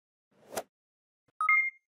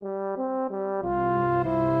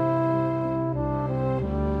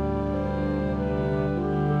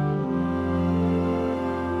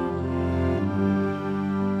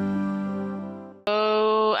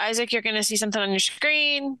Isaac, you're going to see something on your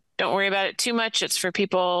screen. Don't worry about it too much. It's for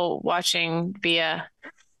people watching via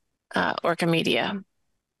Orca Media.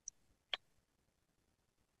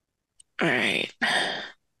 All right.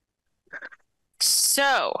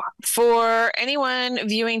 So for anyone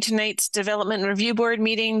viewing tonight's Development Review Board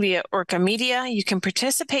meeting via Orca Media, you can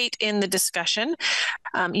participate in the discussion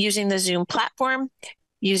using the Zoom platform,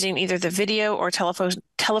 using either the video or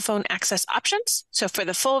telephone access options. So for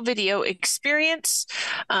the full video experience,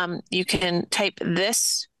 you can type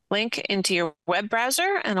this link into your web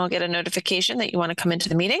browser and I'll get a notification that you want to come into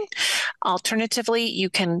the meeting. Alternatively, you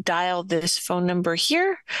can dial this phone number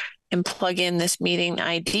here and plug in this meeting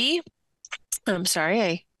ID. I'm sorry,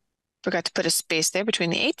 I forgot to put a space there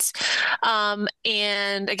between the 8s.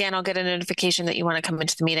 And again, I'll get a notification that you want to come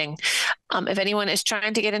into the meeting. If anyone is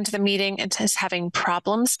trying to get into the meeting and is having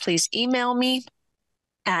problems, please email me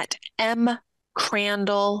at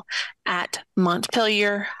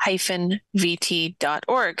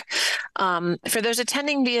mcrandall@montpelier-vt.org. For those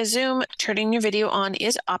attending via Zoom, turning your video on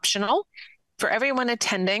is optional. For everyone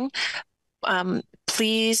attending,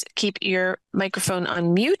 please keep your microphone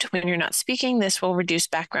on mute when you're not speaking. This will reduce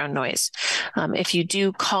background noise. If you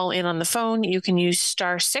do call in on the phone, you can use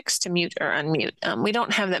 *6 to mute or unmute. We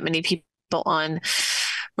don't have that many people on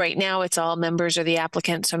right now. It's all members or the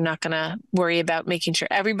applicant, so I'm not going to worry about making sure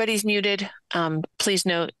everybody's muted. Please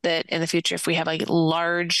note that in the future, if we have a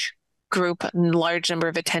large group, large number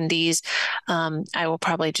of attendees, I will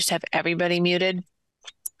probably just have everybody muted,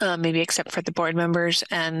 maybe except for the board members,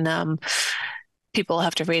 and people will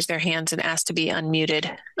have to raise their hands and ask to be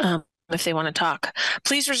unmuted if they want to talk.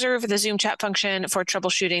 Please reserve the Zoom chat function for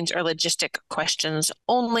troubleshootings or logistic questions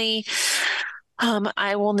only.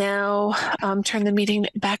 I will now turn the meeting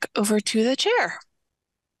back over to the chair.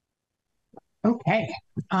 Okay.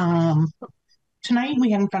 Tonight we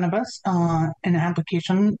have in front of us an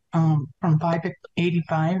application from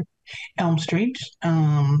 585 Elm Street.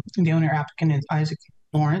 The owner applicant is Isaac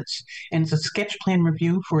Lawrence, and it's a sketch plan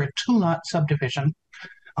review for a 2-lot subdivision.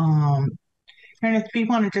 Meredith, if you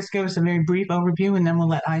want to just give us a very brief overview and then we'll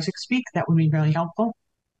let Isaac speak, that would be really helpful.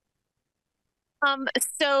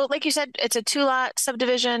 So like you said, it's a 2-lot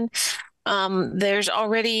subdivision. There's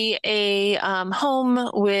already a home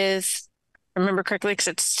with, remember correctly, because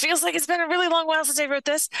it feels like it's been a really long while since I wrote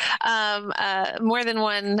this, more than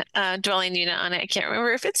one dwelling unit on it. I can't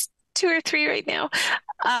remember if it's 2 or 3 right now.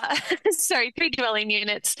 Sorry, 3 dwelling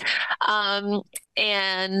units.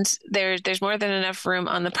 And there's more than enough room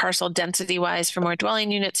on the parcel density wise for more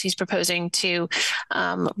dwelling units. He's proposing to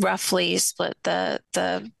roughly split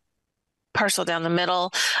the parcel down the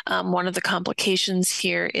middle. One of the complications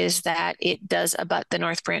here is that it does abut the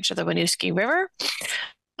north branch of the Winooski River.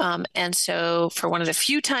 And so for one of the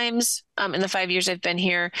few times in the 5 years I've been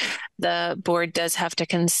here, the board does have to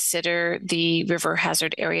consider the river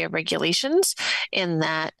hazard area regulations in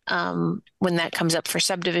that when that comes up for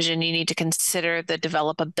subdivision, you need to consider the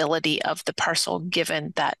developability of the parcel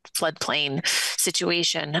given that floodplain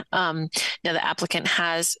situation. Now the applicant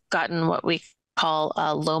has gotten what we call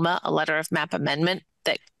a LOMA, a letter of map amendment,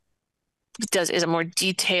 that is a more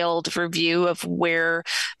detailed review of where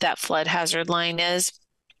that flood hazard line is.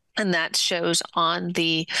 And that shows on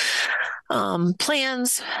the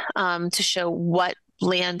plans to show what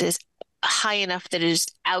land is high enough that it is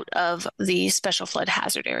out of the special flood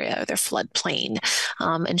hazard area or the floodplain,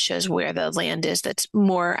 and shows where the land is that's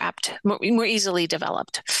more easily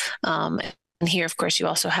developed. And here, of course, you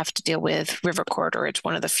also have to deal with river corridor. It's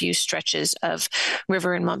one of the few stretches of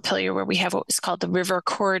river in Montpelier where we have what is called the river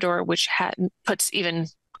corridor, which puts even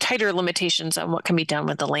tighter limitations on what can be done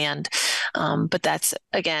with the land. But that's,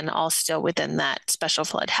 again, all still within that special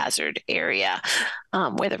flood hazard area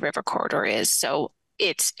where the river corridor is. So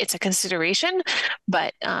it's a consideration,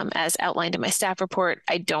 but as outlined in my staff report,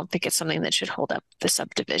 I don't think it's something that should hold up the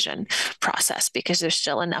subdivision process because there's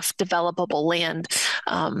still enough developable land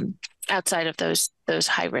outside of those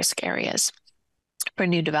high-risk areas for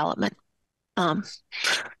new development.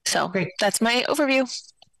 So great. That's my overview.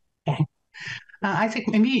 Okay. I think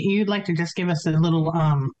maybe you'd like to just give us a little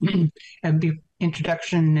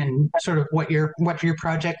introduction and sort of what your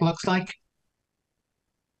project looks like.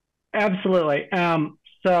 Absolutely.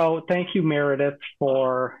 So thank you, Meredith,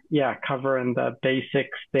 for covering the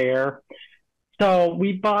basics there. So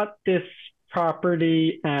we bought this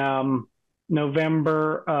property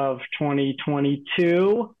November of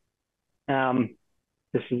 2022.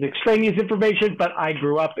 This is extraneous information, but I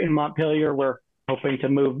grew up in Montpelier. We're hoping to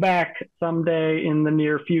move back someday in the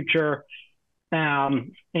near future.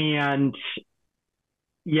 And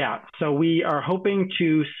so we are hoping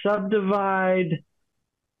to subdivide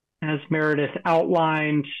as Meredith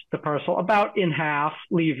outlined, the parcel about in half,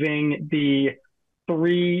 leaving the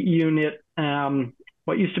 3-unit,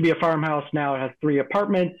 what used to be a farmhouse. Now it has 3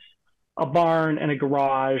 apartments, a barn, and a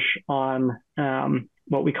garage on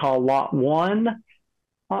what we call Lot 1,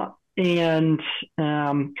 and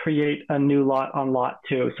create a new lot on Lot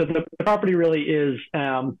 2. So the property really is,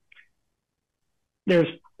 there's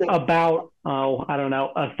about, I don't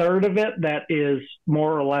know, a third of it that is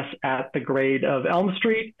more or less at the grade of Elm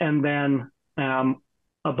Street, and then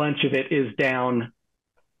a bunch of it is down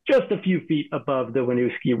just a few feet above the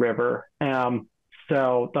Winooski River.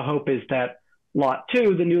 So the hope is that Lot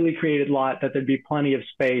 2, the newly created lot, that there'd be plenty of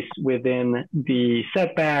space within the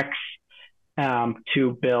setbacks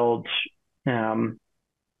to build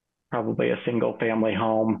probably a single family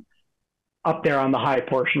home up there on the high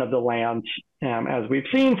portion of the land. As we've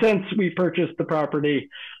seen since we purchased the property,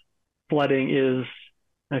 flooding is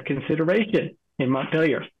a consideration in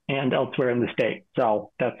Montpelier and elsewhere in the state.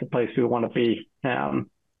 So that's the place we want to be. We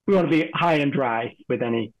want to be high and dry with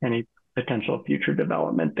any potential future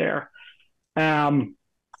development there. Other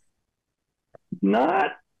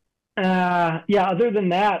than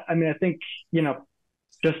that, I mean, I think,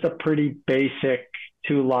 just a pretty basic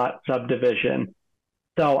 2-lot subdivision.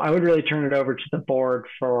 So I would really turn it over to the board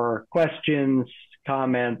for questions,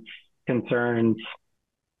 comments, concerns.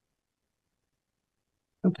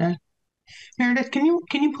 Okay. Meredith, can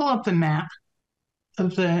you pull up the map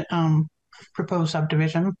of the proposed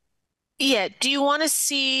subdivision? Yeah. Do you want to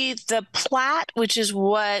see the plat, which is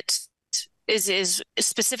what is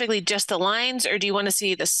specifically just the lines, or do you want to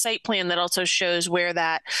see the site plan that also shows where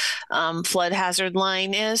that flood hazard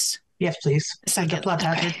line is? Yes, please. Second. The flood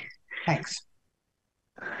hazard. Okay. Thanks.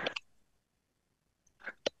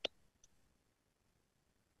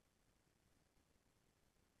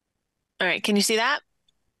 All right. Can you see that?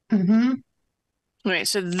 Mm-hmm. All right.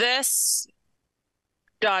 So this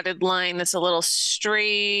dotted line that's a little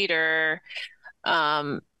straighter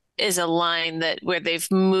is a line that where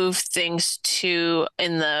they've moved things to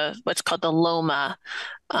in the what's called the Loma,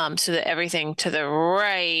 so that everything to the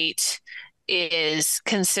right is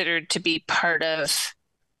considered to be part of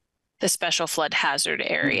the special flood hazard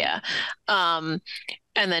area. And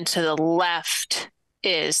then to the left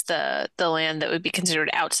is the land that would be considered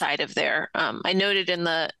outside of there. I noted in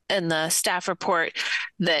the staff report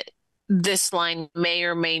that this line may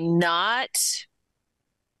or may not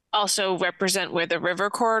also represent where the river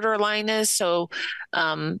corridor line is. So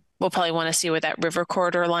we'll probably want to see where that river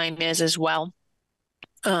corridor line is as well.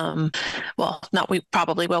 We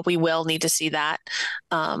will need to see that.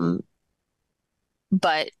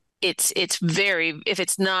 But it's very, if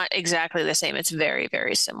it's not exactly the same, it's very,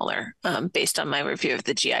 very similar based on my review of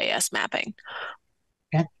the GIS mapping.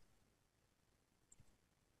 Okay.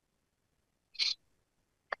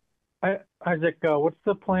 Isaac, what's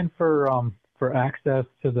the plan for access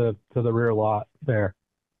to the rear lot there?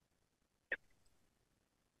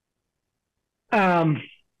 So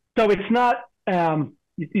it's not,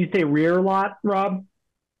 you say rear lot, Rob?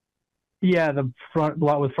 Yeah, the front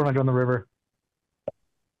lot with frontage on the river.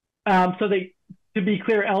 So to be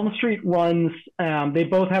clear, Elm Street runs, they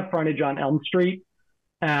both have frontage on Elm Street.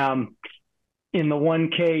 In the one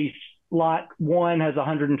case, lot 1 has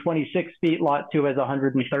 126 feet, lot 2 has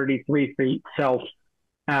 133 feet. So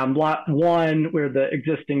lot 1, where the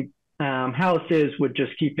existing house is, would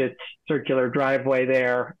just keep its circular driveway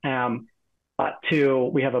there. Lot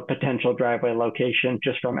 2, we have a potential driveway location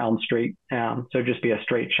just from Elm Street. So just be a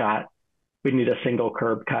straight shot. We'd need a single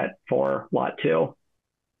curb cut for lot 2.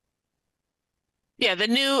 Yeah, the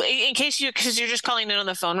new, in case because you're just calling in on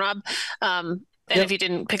the phone, Rob, and Yep. if you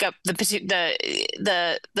didn't pick up the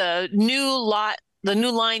new lot, the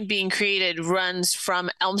new line being created runs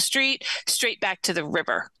from Elm Street straight back to the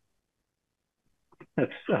river.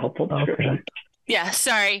 That's a helpful description. Okay. Yeah,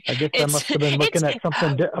 sorry. I guess I must have been looking at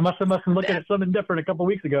something. I must have been looking at something different a couple of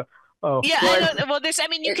weeks ago. Oh, yeah. Well,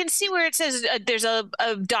 you can see where it says there's a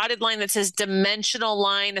dotted line that says dimensional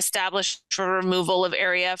line established for removal of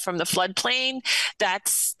area from the floodplain.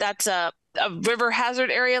 That's a river hazard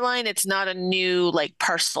area line. It's not a new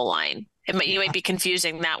parcel line. You might be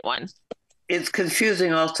confusing that one. It's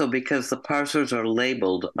confusing also because the parcels are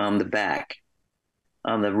labeled on the back,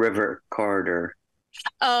 on the river corridor.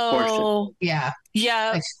 Oh, portion. Yeah.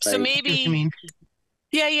 Yeah. So What maybe. you mean?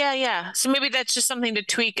 Yeah. So maybe that's just something to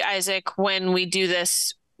tweak, Isaac, when we do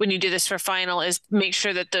this. When you do this for final, is make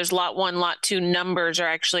sure that those lot 1, lot 2 numbers are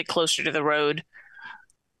actually closer to the road.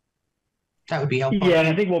 That would be helpful. Yeah, and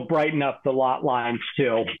I think we'll brighten up the lot lines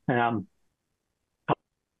too.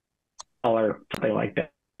 Color, something like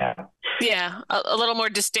that. Yeah, a little more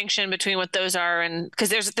distinction between what those are, and because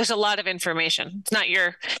there's a lot of information. It's not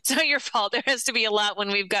your fault. There has to be a lot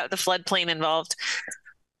when we've got the floodplain involved.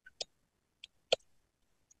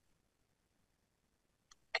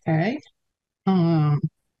 Okay. I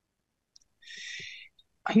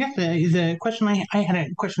guess the question I had a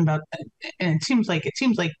question about, and it seems like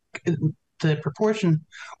the proportion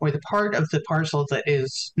or the part of the parcel that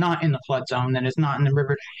is not in the flood zone, that is not in the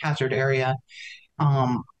river hazard area,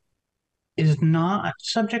 um, is not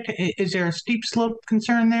subject to, is there a steep slope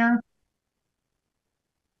concern there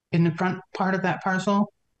in the front part of that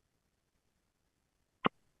parcel?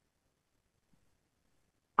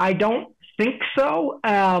 I don't think so,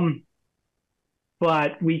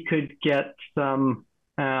 but we could get some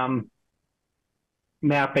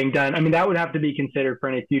mapping done. I mean, that would have to be considered for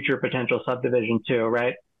any future potential subdivision too,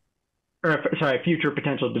 right? Or sorry, future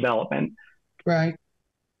potential development. Right.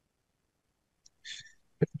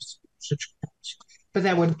 But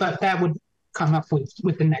that would come up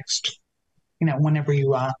with the next, whenever you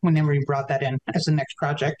brought that in as the next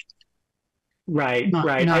project. Right, not,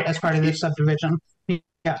 right. Not as part of this subdivision.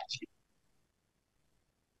 Yeah.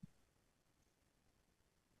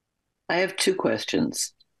 I have two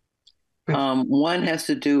questions. One has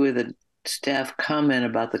to do with a staff comment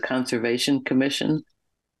about the Conservation Commission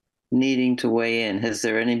needing to weigh in. Has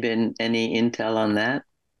there been any intel on that?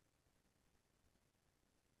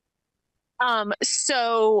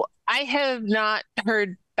 So I have not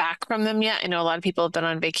heard back from them yet. I know a lot of people have been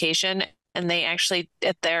on vacation, and they actually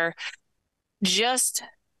their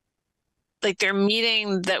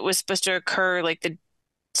meeting that was supposed to occur like the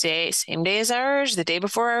same day as ours, the day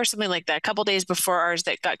before ours, something like that, a couple days before ours,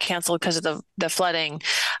 that got canceled because of the flooding.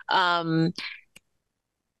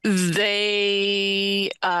 They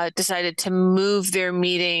decided to move their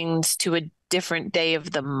meetings to a different day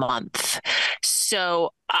of the month.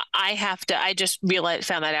 So I just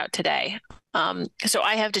found that out today. So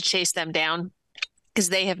I have to chase them down, because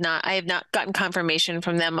I have not gotten confirmation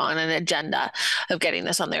from them on an agenda of getting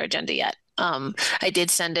this on their agenda yet. I did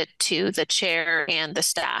send it to the chair and the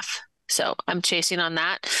staff, so I'm chasing on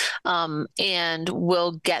that. And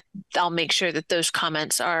I'll make sure that those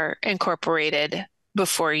comments are incorporated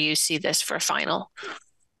before you see this for final.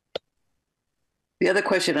 The other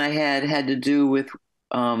question I had to do with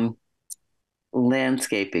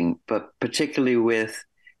landscaping, but particularly with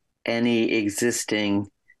any existing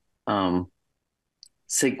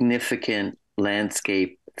significant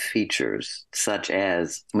landscape features, such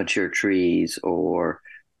as mature trees or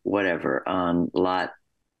whatever on lot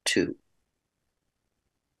 2.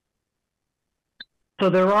 So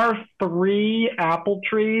there are 3 apple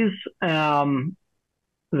trees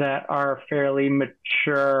that are fairly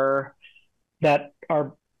mature, that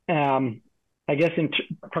are, I guess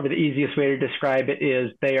probably the easiest way to describe it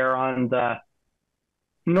is they are on the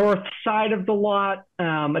north side of the lot,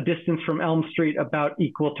 a distance from Elm Street about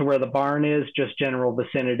equal to where the barn is, just general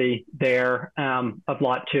vicinity there of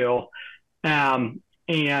lot 2. And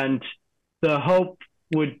the hope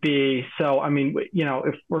would be, so, I mean,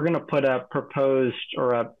 if we're going to put a proposed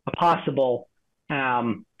or a possible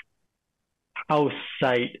house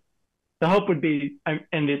site, the hope would be,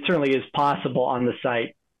 and it certainly is possible on the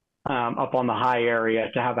site, up on the high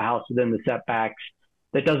area, to have a house within the setbacks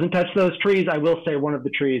that doesn't touch those trees. I will say one of the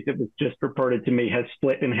trees that was just reported to me has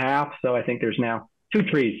split in half, so I think there's now 2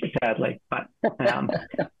 trees, sadly. But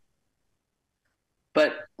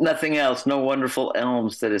but nothing else. No wonderful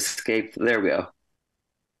elms that escaped. There we go.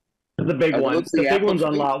 The big one. The big one's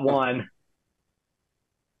on lot 1.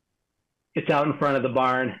 It's out in front of the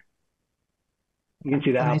barn. You can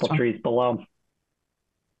see the apple trees below.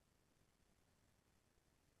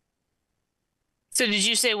 So did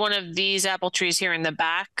you say one of these apple trees here in the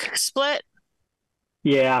back split?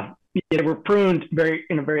 Yeah, they were pruned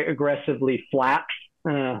in a very aggressively flat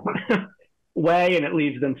way, and it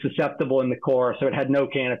leaves them susceptible in the core. So it had no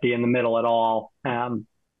canopy in the middle at all, and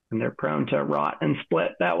they're prone to rot and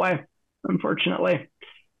split that way, unfortunately.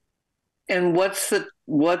 And what's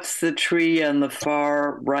the tree on the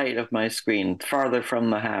far right of my screen, farther from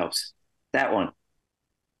the house? That one.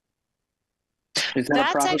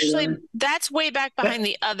 That's way back behind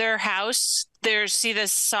the other house. See the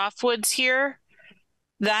softwoods here?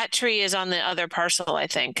 That tree is on the other parcel, I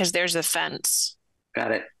think, because there's a fence.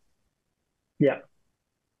 Got it. Yeah.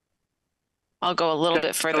 I'll go a little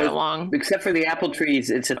bit further along. Except for the apple trees,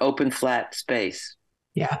 it's an open, flat space.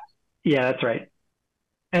 Yeah. Yeah, that's right.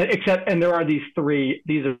 And there are these 3,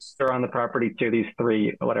 these are on the property too, these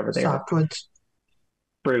 3, whatever they are. Softwoods.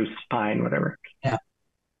 Spruce, pine, whatever. Yeah.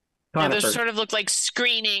 Yeah, those sort of look like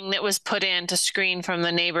screening that was put in to screen from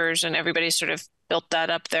the neighbors, and everybody sort of built that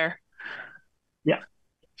up there. Yeah.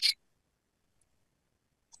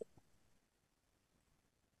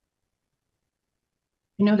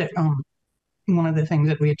 You know that one of the things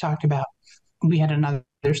that we had talked about, we had another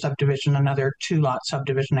subdivision, another 2-lot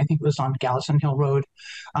subdivision. I think it was on Gallison Hill Road,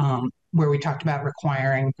 where we talked about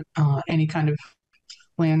requiring any kind of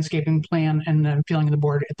landscaping plan. And the feeling of the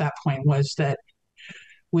board at that point was that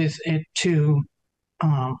with a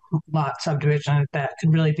 2-lot subdivision, that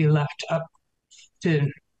could really be left up to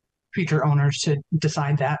future owners to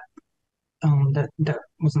decide that. That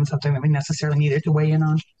wasn't something that we necessarily needed to weigh in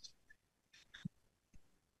on.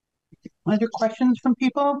 Other questions from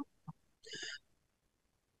people?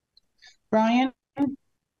 Brian?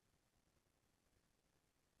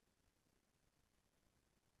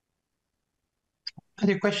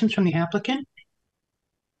 Other questions from the applicant?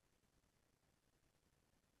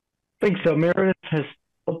 I think so. Meredith has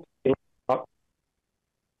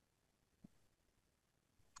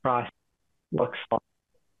process looks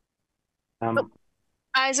like.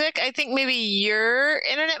 Isaac, I think maybe your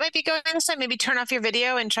internet might be going this time. Maybe turn off your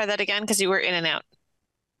video and try that again because you were in and out.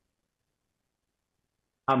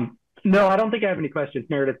 No, I don't think I have any questions,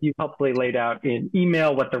 Meredith. You helpfully laid out in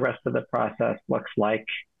email what the rest of the process looks like.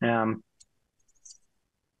 Okay.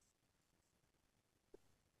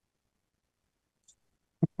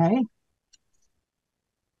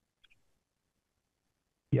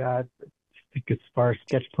 Yeah, I think as far as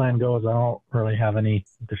sketch plan goes, I don't really have any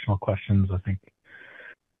additional questions. I think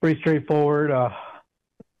pretty straightforward.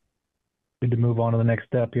 Need to move on to the next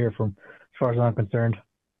step here from as far as I'm concerned.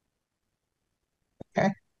 Okay.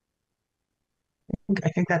 I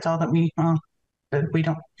think that's all that we don't have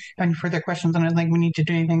any further questions, and I don't think we need to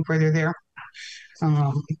do anything further there.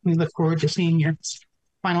 We look forward to seeing your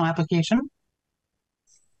final application.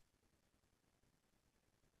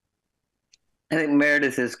 I think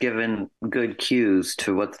Meredith has given good cues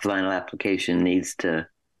to what the final application needs to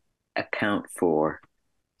account for,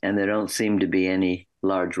 and there don't seem to be any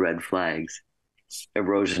large red flags.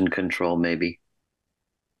 Erosion control, maybe.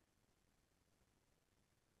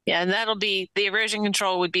 Yeah, and that'll be the erosion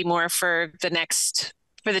control would be more for the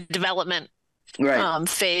development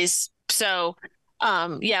phase. So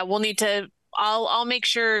yeah, we'll need to I'll make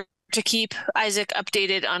sure to keep Isaac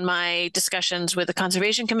updated on my discussions with the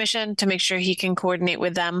Conservation Commission to make sure he can coordinate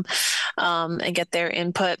with them and get their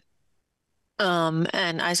input.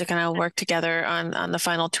 And Isaac and I will work together on the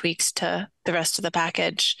final tweaks to the rest of the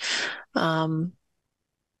package and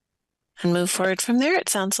move forward from there, it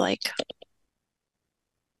sounds like.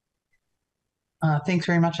 Thanks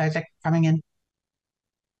very much, Isaac, for coming in.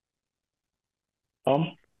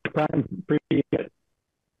 Appreciate it.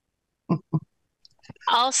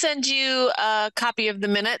 I'll send you a copy of the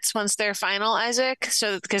minutes once they're final, Isaac.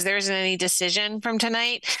 So because there isn't any decision from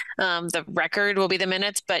tonight, the record will be the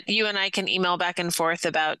minutes. But you and I can email back and forth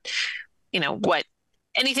about,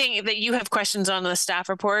 anything that you have questions on the staff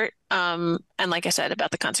report. And like I said, about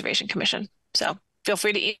the Conservation Commission. So feel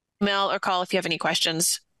free to email or call if you have any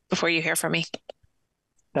questions before you hear from me.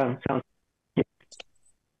 Sounds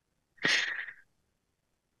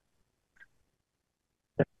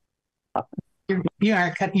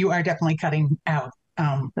You are definitely cutting out.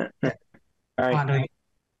 All right.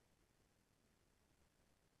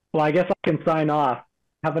 Well, I guess I can sign off.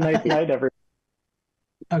 Have a nice night, everyone.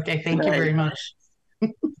 Okay, thank you very much.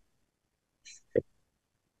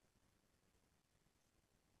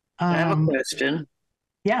 I have a question.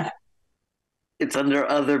 Yeah. It's under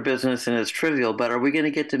other business and it's trivial, but are we going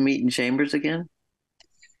to get to meet in chambers again?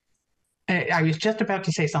 I was just about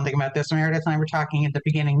to say something about this. Meredith and I were talking at the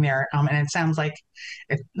beginning there, and it sounds like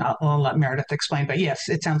I'll let Meredith explain, but yes,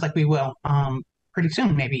 it sounds like we will pretty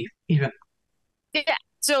soon, maybe even. Yeah.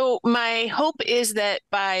 So my hope is that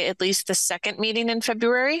by at least the second meeting in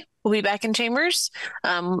February, we'll be back in chambers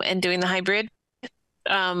and doing the hybrid.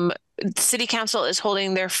 City Council is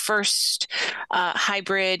holding their first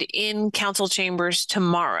hybrid in council chambers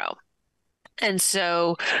tomorrow. And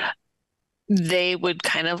so they would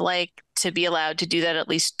kind of like to be allowed to do that at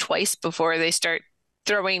least twice before they start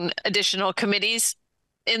throwing additional committees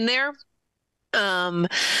in there.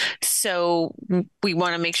 So we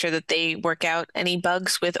want to make sure that they work out any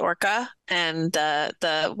bugs with Orca and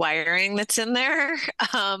the wiring that's in there.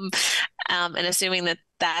 And assuming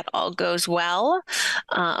that all goes well,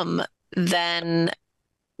 then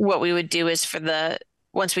what we would do is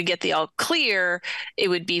once we get the all clear, it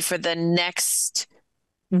would be for the next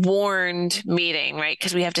warned meeting, right?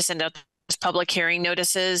 Because we have to send out public hearing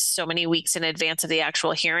notices so many weeks in advance of the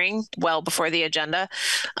actual hearing, well before the agenda,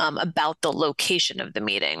 about the location of the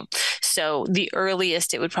meeting. So the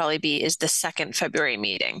earliest it would probably be is the second February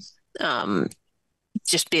meeting.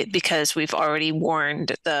 because we've already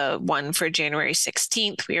warned the one for January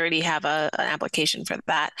 16th. We already have an application for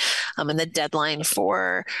that. And the deadline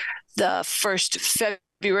for the first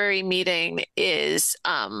February meeting is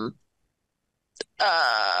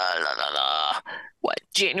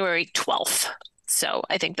January 12th. So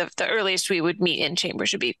I think the earliest we would meet in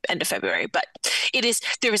chambers would be end of February, but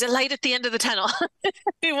there is a light at the end of the tunnel.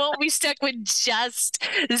 We won't be stuck with just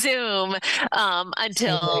Zoom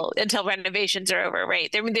until renovations are over,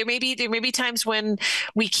 right? There may be times when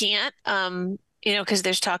we can't, because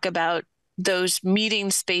there's talk about those meeting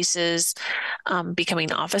spaces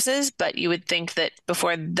becoming offices, but you would think that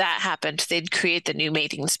before that happened, they'd create the new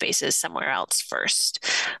meeting spaces somewhere else first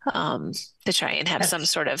to try and have some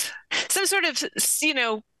sort of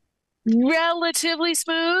relatively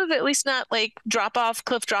smooth, at least not like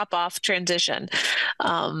cliff drop off transition.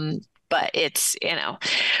 But it's,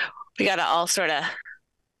 we got to all sort of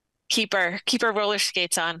keep our roller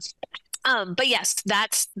skates on. But yes,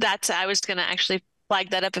 that's I was going to actually flag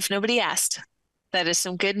that up if nobody asked. That is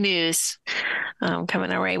some good news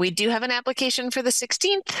coming our way. We do have an application for the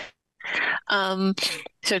 16th.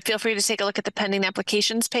 So feel free to take a look at the pending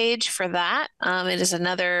applications page for that. It is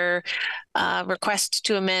another request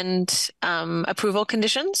to amend approval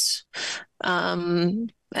conditions.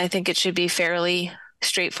 I think it should be fairly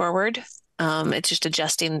straightforward. It's just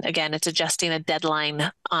adjusting a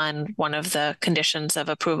deadline on one of the conditions of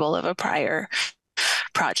approval of a prior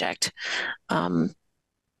project.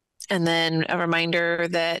 And then a reminder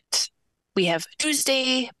that we have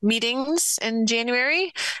Tuesday meetings in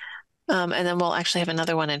January. And then we'll actually have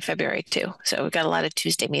another one in February too. So we've got a lot of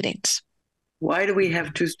Tuesday meetings. Why do we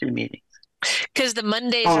have Tuesday meetings? Because the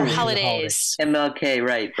Mondays are holidays. MLK,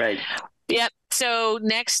 right. Yep. So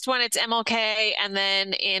next one, it's MLK. And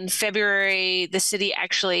then in February, the city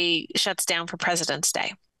actually shuts down for President's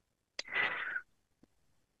Day.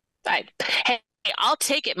 Hey, I'll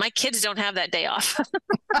take it. My kids don't have that day off.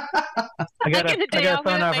 I got to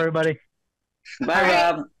sign off, everybody. Bye,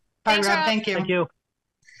 Rob. Thanks, Rob. Thank you. Thank you.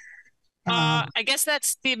 I guess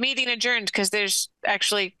that's the meeting adjourned because there's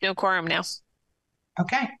actually no quorum now.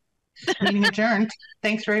 Okay. Meeting adjourned.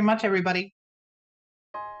 Thanks very much, everybody.